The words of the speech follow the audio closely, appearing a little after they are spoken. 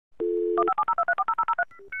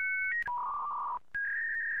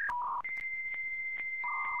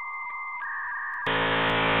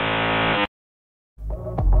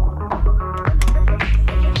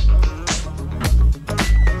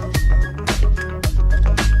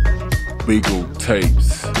Beagle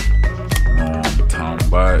tapes. You know what I'm talking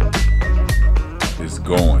about? It's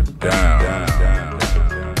going down.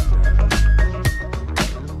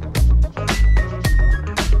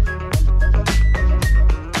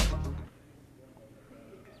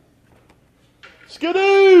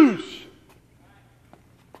 Skadoosh!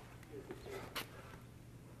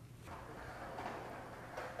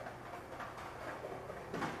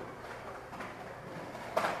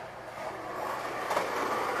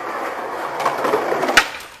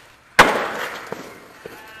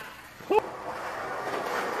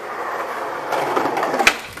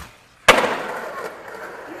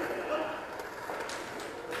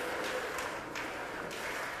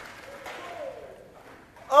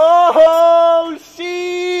 Oh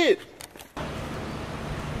shit!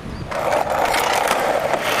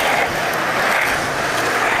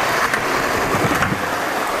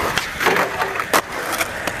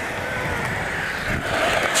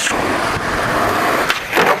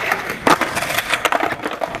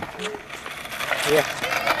 Yeah.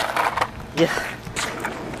 Yeah.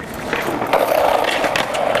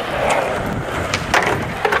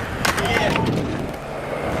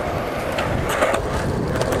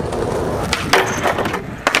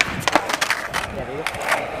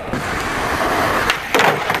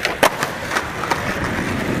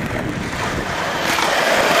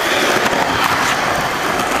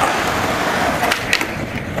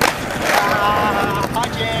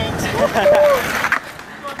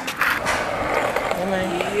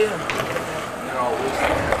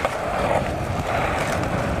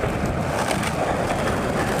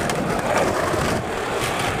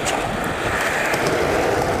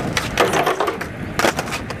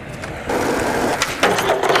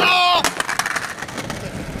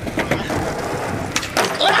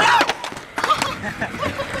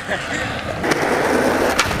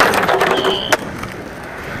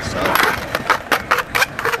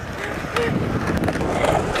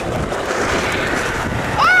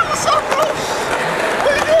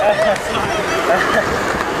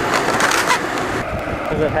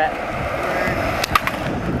 What's up, Pat?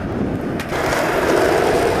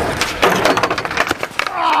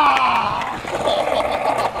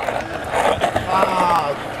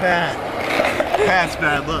 Oh, Pat. Pat's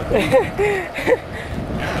bad luck.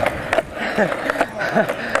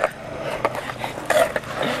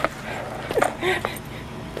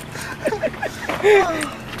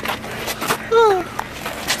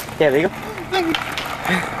 Yeah, Beagle.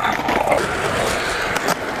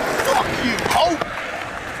 Fuck you, hoe!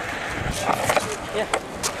 Yeah.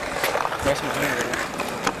 That's my hand right now.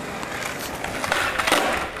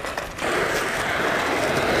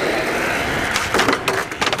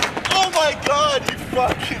 Oh my god, you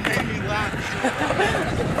fucking made me laugh.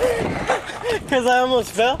 Because I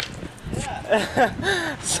almost fell?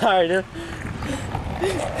 Yeah. Sorry, dude.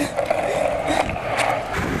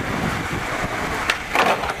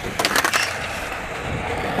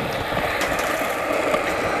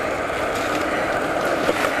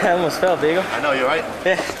 I almost fell, Beagle. I know, you're right.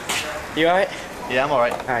 Yeah. You alright? Yeah, I'm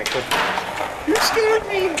alright. Alright, cool. You scared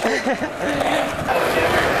me!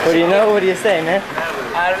 What do you know? What do you say, man?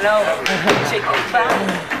 I don't know.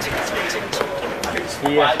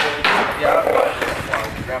 Yeah.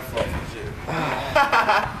 Yeah.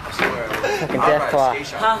 Fucking death claw.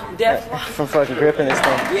 Huh? Death claw? From fucking gripping this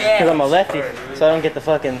thing. Yeah. Because I'm a lefty, so I don't get the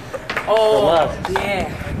fucking the love. Yeah.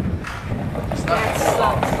 That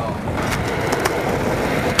sucks.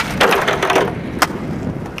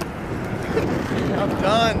 I'm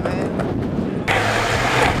done, man.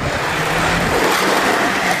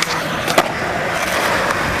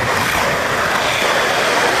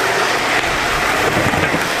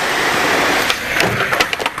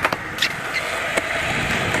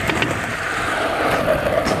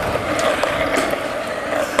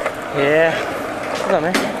 Yeah. What's up,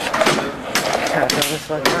 man? Kind of feeling this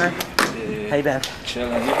fucking time. How you been?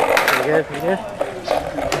 Chilling. Pretty good, pretty good.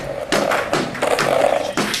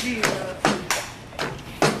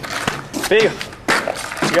 Beagle,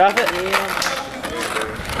 you off it?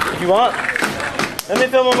 Yeah. You want? Let me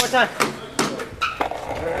film one more time.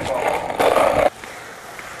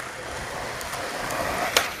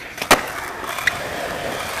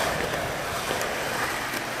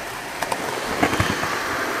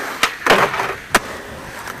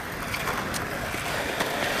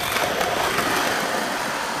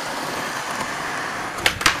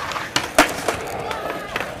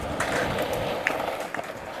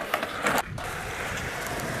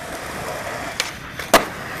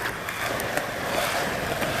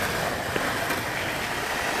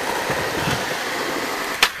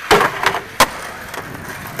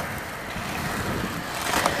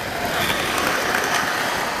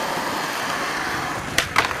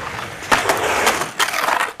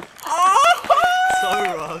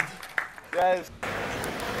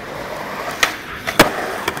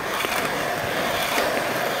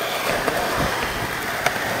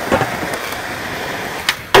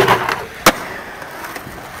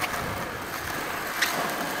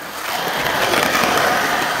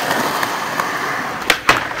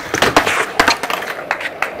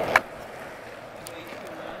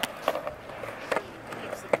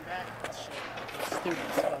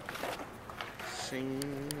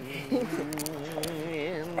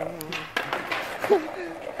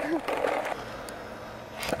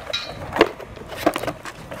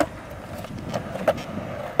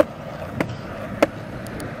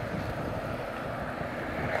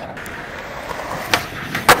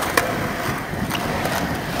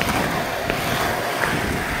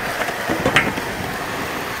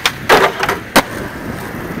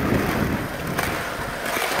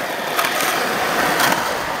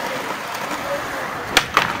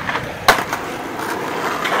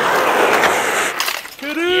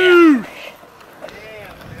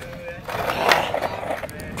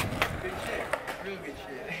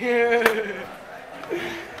 Damn,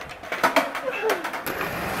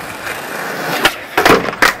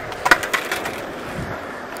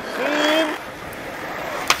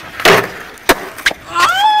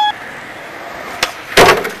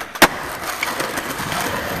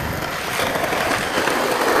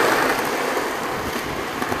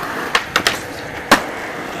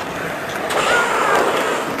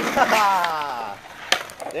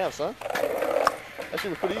 son. That shit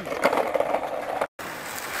was pretty easy.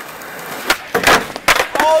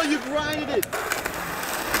 Oh, you grinded it!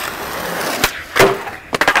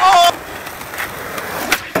 Oh!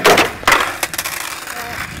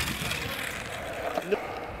 No.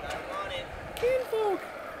 Kinfolk.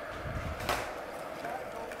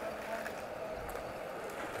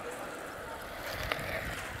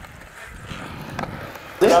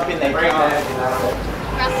 Up in there.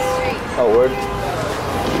 Across the street. Oh, word.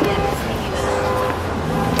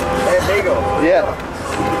 Hey, Beagle. Yeah.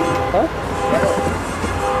 Huh?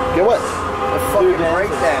 Get what? We're fucking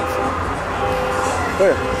breakdancing.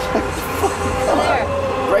 Where?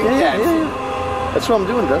 Breakdancing. Yeah. That's what I'm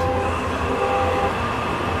doing, Dustin.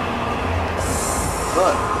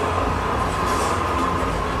 Look.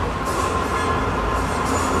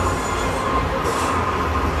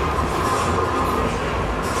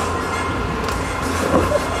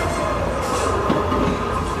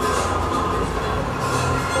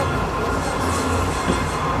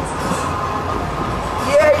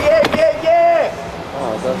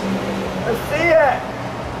 Let's see it!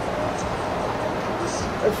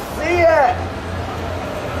 Let's see it!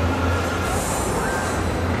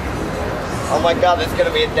 Oh my god, there's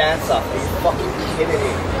gonna be a dance-off. Are you fucking kidding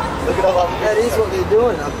me? Look at all That is what they're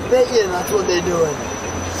doing. I bet you that's what they're doing.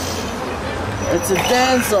 It's a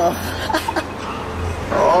dance-off.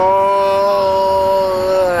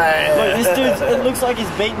 Look, this dude, it looks like he's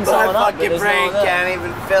beating someone my up. fucking brain can't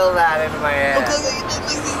even fill that into my head.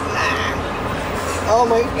 Oh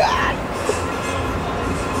my god.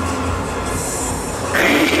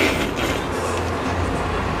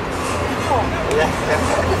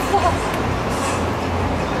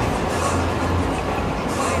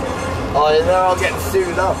 Oh, they're all getting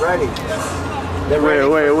suited up, ready. They're ready.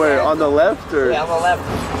 Where? On the left or? Yeah, on the left.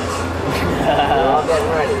 They're all getting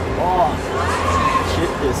ready. Oh, shit,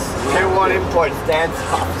 this. Tier 1 imports dance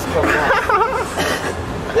offs coming up.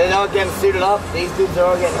 They're all getting suited up. These dudes are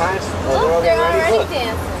all getting hyped. Oh, they're all They're getting ready. already Look.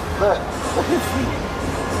 dancing. Look.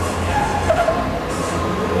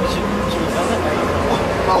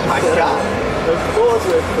 Oh my god. Of course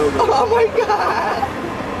we're filming. Oh my god.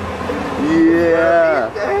 Yeah.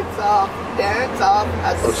 Dance off. Dance off.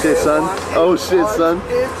 That's Oh shit, son. Oh shit, son.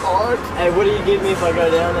 Hey, what do you give me if I go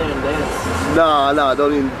down there and dance? Nah,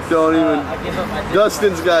 don't even. I give up my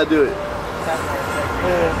Dustin's gotta do it.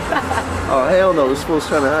 Oh hell no, this fool's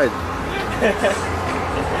trying to hide.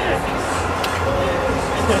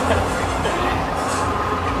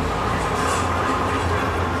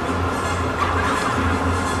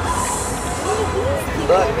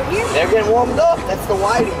 Look, they're getting warmed up. That's the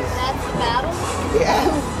whiteys. That's the battle. Yeah.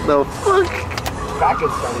 The fuck?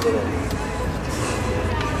 Kraken's trying to get in.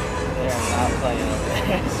 They're not playing over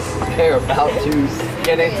there. They're about to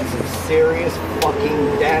get into some serious fucking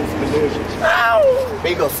dance maneuvers. Ow!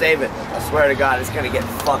 Beagle, save it. I swear to God, it's gonna get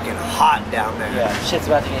fucking hot down there. Yeah, shit's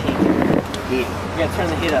about to get heat. You gotta turn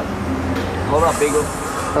the heat up. Hold up, Beagle.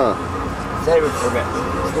 Huh? Save it for a bit.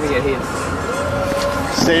 It's gonna get heated.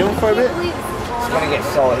 Save him for a bit? It's gonna get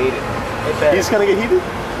so heated. He's gonna get heated?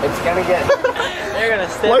 It's gonna get. They're gonna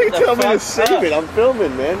step Why do you the tell me to fuck save up. it? I'm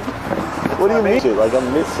filming, man. What do you mean? Like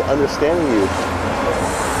I'm misunderstanding you.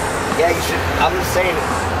 Yeah, you should. I'm just saying,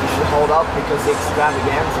 you should hold up because the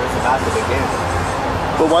extravaganza is about to begin.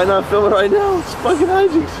 But why not film it right now? It's fucking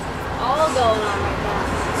Hijinx. All going on right now.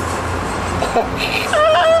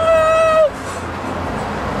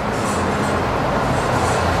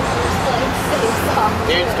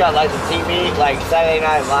 Dude's got like the TV, like Saturday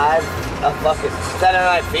Night Live, a fucking Saturday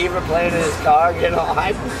Night Fever playing in his car, getting all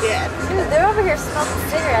hyped and shit. Dude, they're over here smoking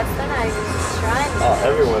cigarettes. They're not even trying. Oh,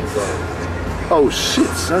 everyone's there. Oh shit,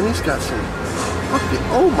 son, he's got some fucking,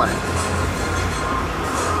 oh my.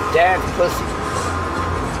 Dance pussy.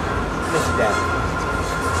 Pussy dance.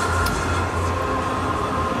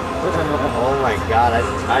 Oh my god,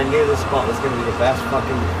 I knew this spot was going to be the best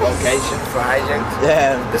fucking location for Hijinx.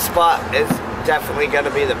 Yeah. The spot is definitely going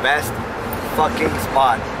to be the best fucking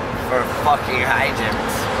spot for fucking Hijinx.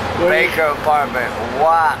 Baker apartment,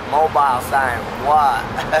 what? Mobile sign, what?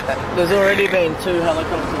 There's already been 2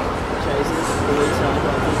 helicopter chases. Police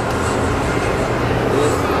helicopters.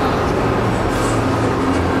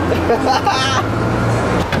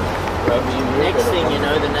 Next thing you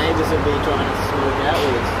know, the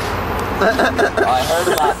I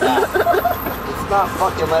heard about that. It's not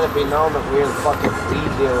fucking let it be known that we're the fucking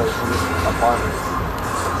weed dealers in this apartment.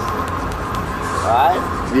 Alright?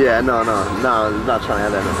 Yeah, no, I'm not trying to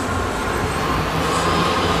have that.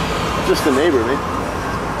 Just a neighbor, man.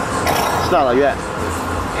 It's not like that.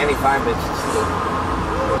 Any fine bitch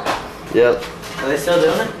is Yep. Are they still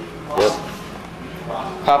doing it? Yep.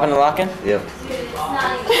 Popping and locking? Yep. It's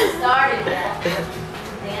not even started yet.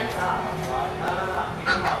 Dance off.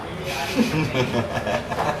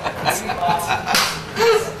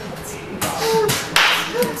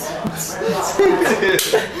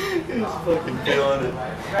 He's fucking feeling it.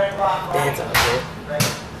 Dance off, man.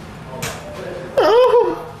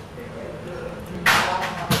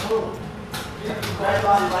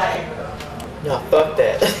 No, fuck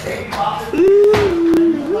that.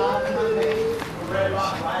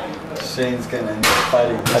 Shane's gonna end up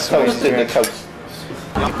fighting. I toasted the coach.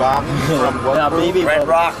 From what? No, baby. Red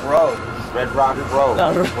Rock Road. Red Rock Road.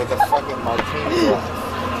 With a fucking martini.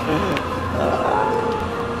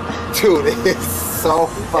 Dude, it's so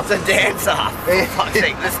fucking... It's a dance-off. Fuck's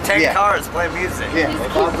sake, this 10 cars play music. Yeah.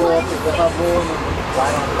 If I go up and right on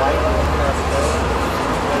right,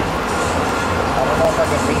 I don't know if I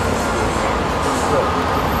can beat this dude, man.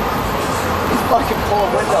 He's fucking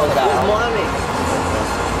pulling windows out. Where's money?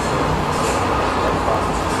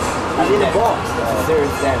 I need a box.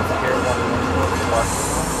 Serious dance. I hear one.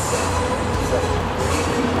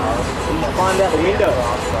 He climbed out the window.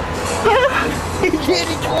 He did.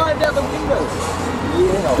 He climbed out the window.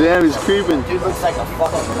 Yeah. damn, he's creeping. Dude looks like a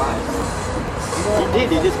fucking lion. He did.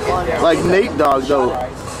 He just climbed out. Like Nate Dogg, though.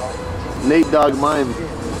 Nate Dogg mime.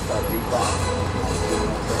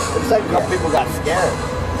 Looks like a couple people got scared.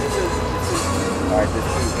 Alright, this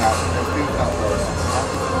dude's not close.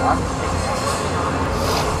 Huh?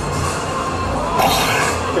 I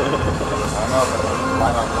don't know, but why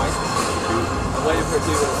not Mike? I'm waiting for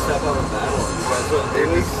people to step up and battle. You guys will. It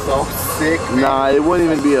was so sick, man. Nah, it wouldn't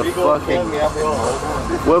even be a Pulled fucking... me up in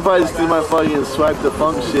mobile What if I just did my fucking swipe the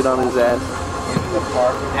funk shit on his ass? into the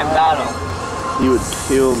park. And battle. He would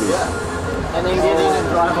kill me. And then get in and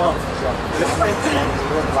drive off.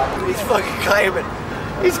 He's fucking claiming.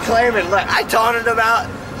 He's claiming. Look, I taunted him out.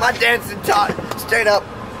 My dancing straight up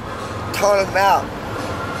taunted him out.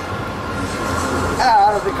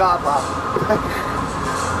 Out of the car pop.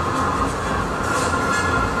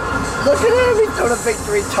 Look at him. He's doing a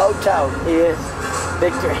victory toe-toe. He is.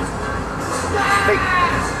 Victory.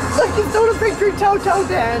 Look, he's doing a victory toe-toe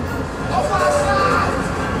dance.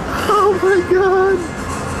 Oh my god.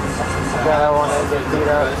 God, I want to get beat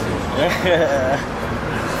up.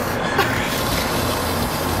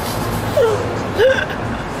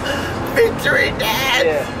 Victory dance.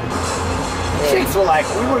 Yeah. Chicks were like,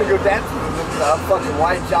 we want to go dancing with them. Fucking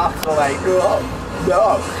white jocks were like, oh,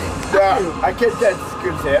 no, I can't dance as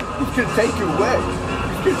good as him. He's going to take you away.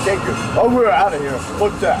 He's going to take you. Oh, we're out of here.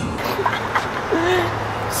 Fuck that.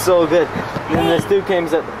 So good. And then this dude came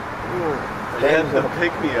up. Damn,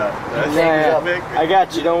 pick me up. Yeah, I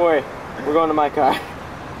got you. Don't worry. We're going to my car.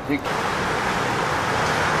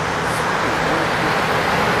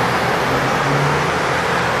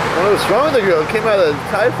 What was wrong with the girl? Came out of the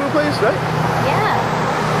Thai food place, right? Yeah.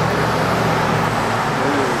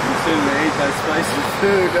 You shouldn't have ate that spicy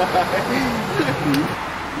food.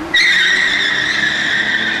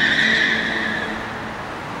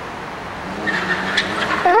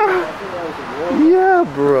 Yeah,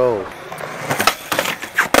 bro.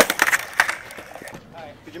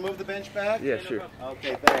 Could you move the bench back? Yeah, sure.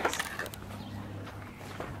 Okay, thanks.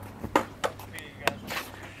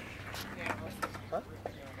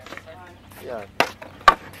 Yeah.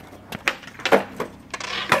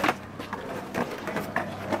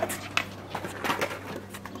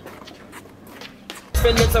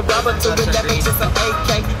 It's a rubber to the left, it's just an AK,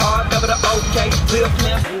 R, double the OK, live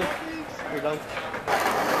now. We're done.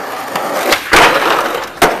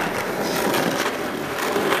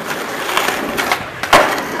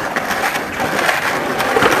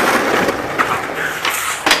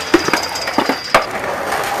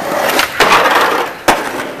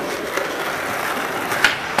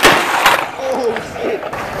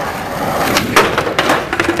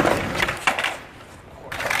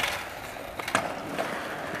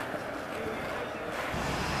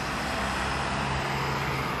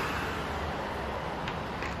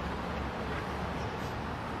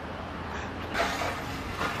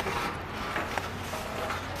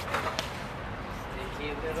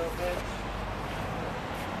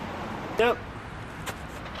 Yep.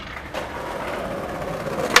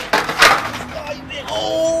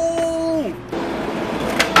 Oh!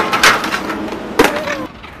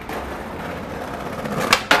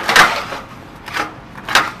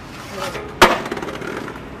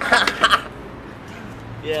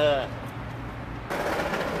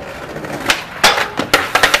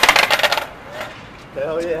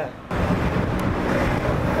 Hell yeah.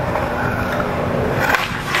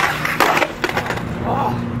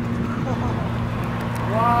 Oh.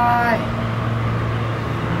 Why?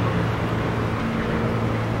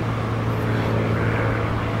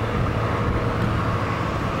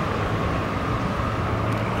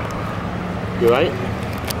 You right?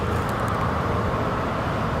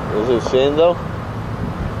 Is it sin though?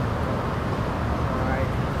 Alright,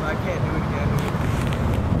 I can't do it again.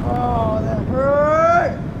 Oh, that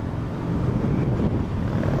hurt!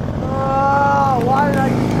 Oh, why did I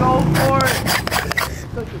go for it?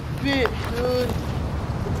 Such a bitch, dude.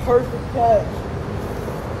 The perfect catch.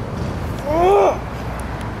 Oh!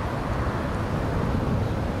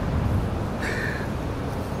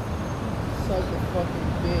 Such a fucking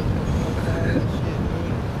bitch. That shit,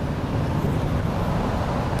 dude.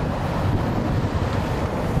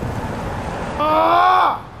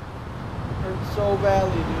 Ah! Hurt so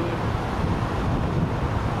badly, dude.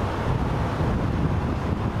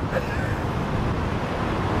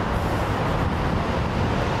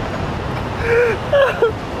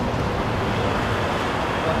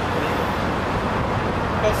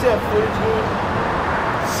 I see that footage, dude.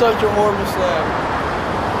 Such a horrible slam.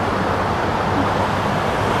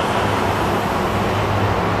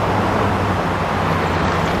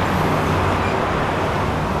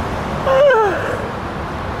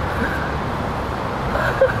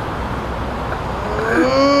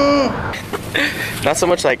 Not so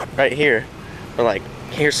much like right here, or like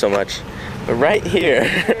here so much, but right here.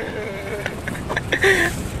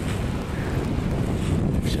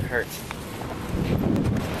 Shit hurts.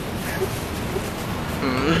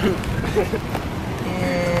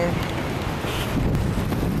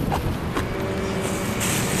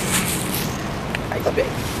 Nice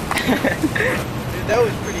bait. Dude, that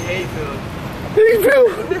was pretty hate-filled.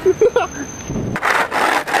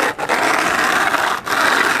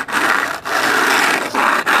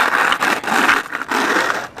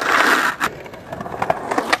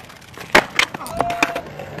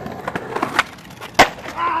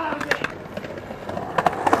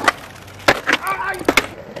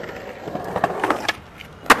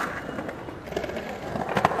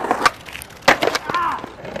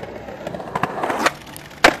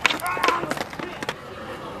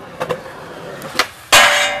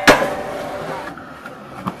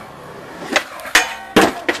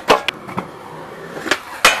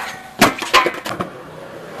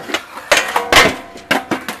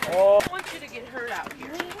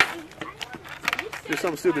 Do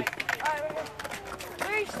something stupid.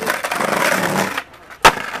 Very stupid.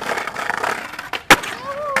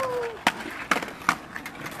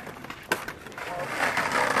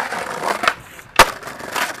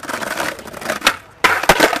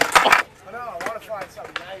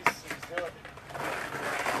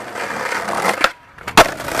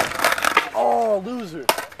 Oh, loser.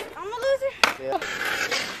 I'm a loser. Yeah.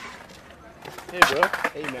 Hey, bro.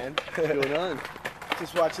 Hey, man. What's going on?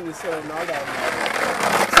 Just watching this knockout.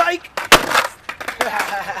 Psych!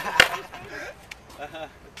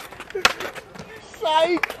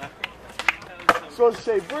 Psych! Supposed to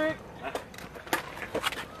say brick.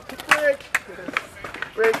 Brick.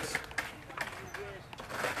 Bricks.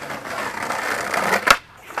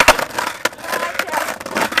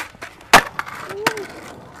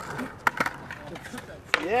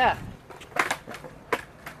 Yeah.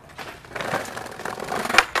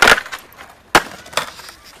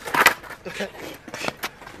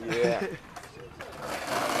 Yeah.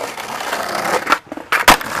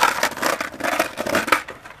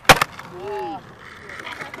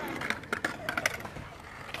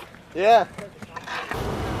 Yeah.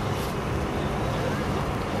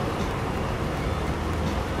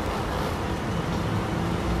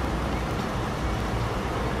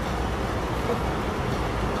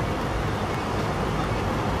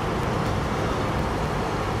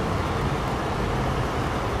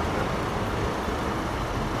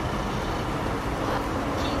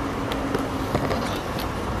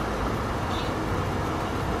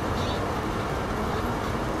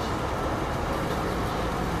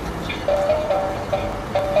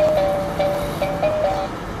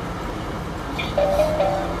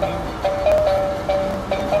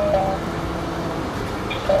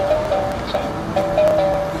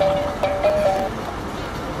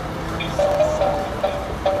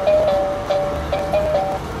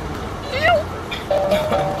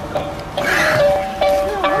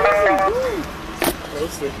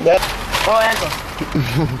 Oh, ankle.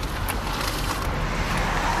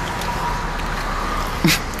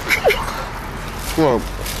 Come on.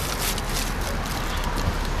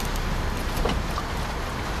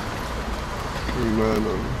 Man,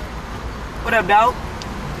 What up, dog?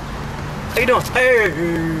 How you doing? Hey.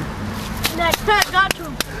 Next time, got to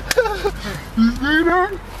him.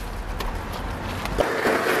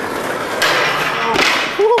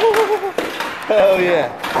 Hell yeah.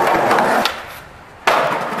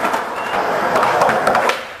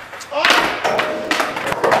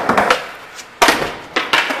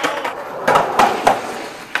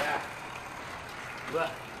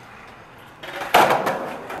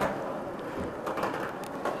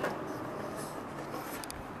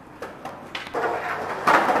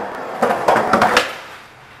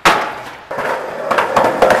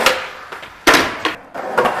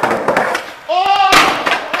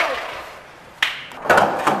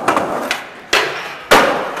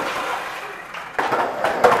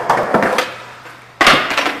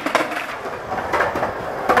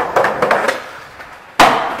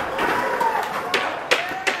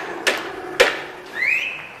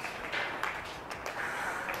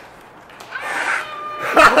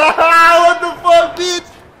 What the fuck, bitch?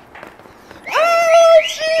 Oh,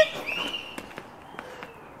 shit!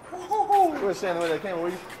 We're standing with that camera, will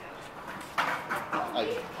you?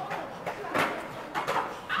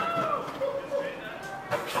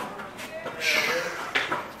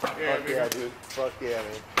 Fuck yeah, dude. Fuck yeah,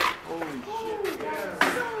 man. Holy shit.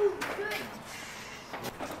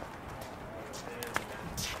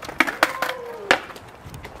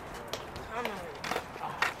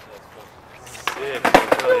 Sick.